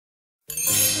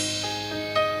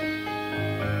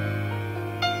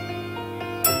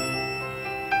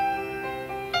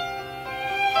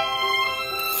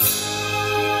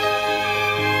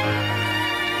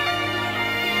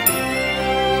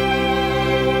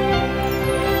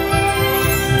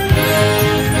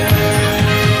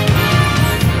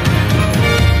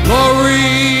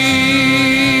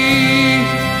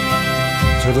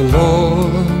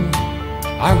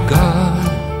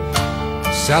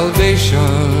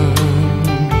salvation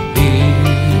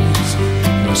is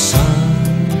your Son.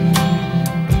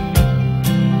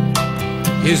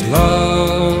 His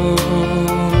love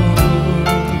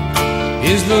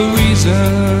is the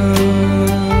reason.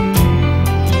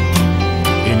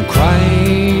 In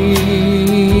Christ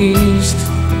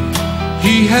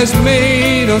He has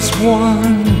made us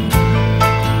one.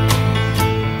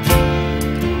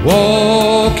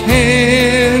 Walk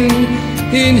hand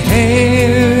in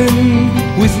hand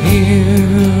with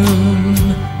Him.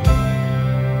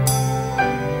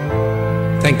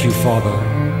 Thank you, Father.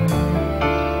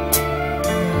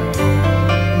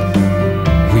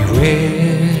 We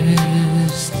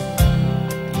rest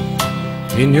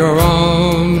in your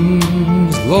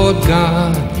arms, Lord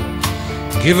God.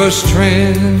 Give us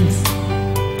strength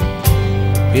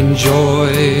in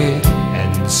joy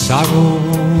and sorrow.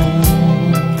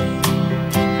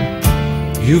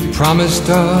 You've promised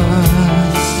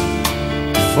us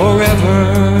forever.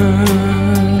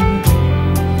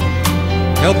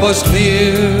 Help us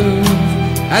live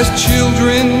as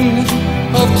children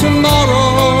of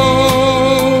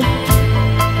tomorrow.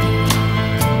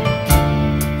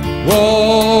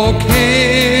 Walk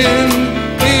hand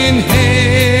in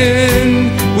hand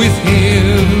with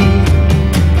Him.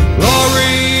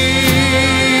 Glory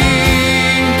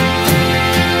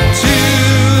to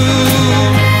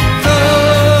the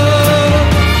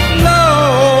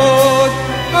Lord,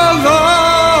 our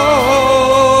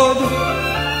Lord.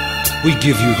 We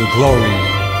give you the glory.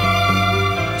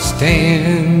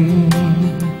 Stand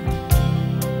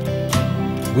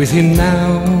with Him now.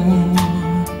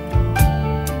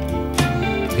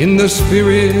 In the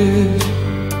spirit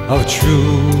of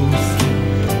truth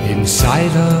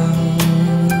inside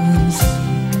us,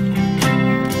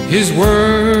 His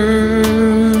word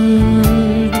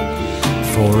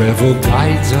forever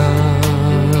guides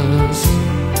us.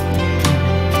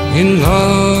 In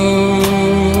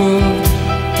love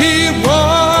He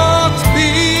walks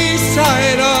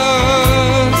beside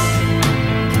us.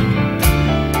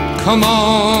 Come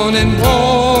on and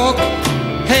walk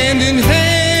hand in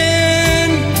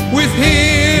hand with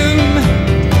Him,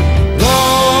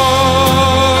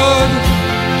 Lord.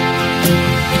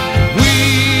 We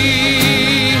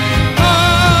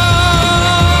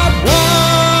are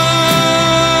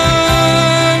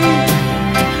one.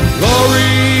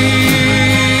 Glory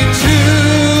to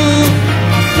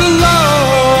the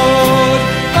Lord,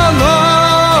 our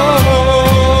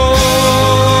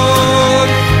Lord.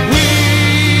 We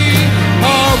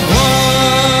are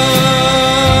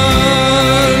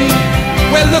one.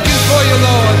 We're looking for you,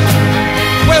 Lord.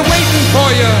 We're waiting for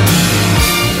you.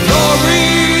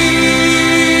 Glory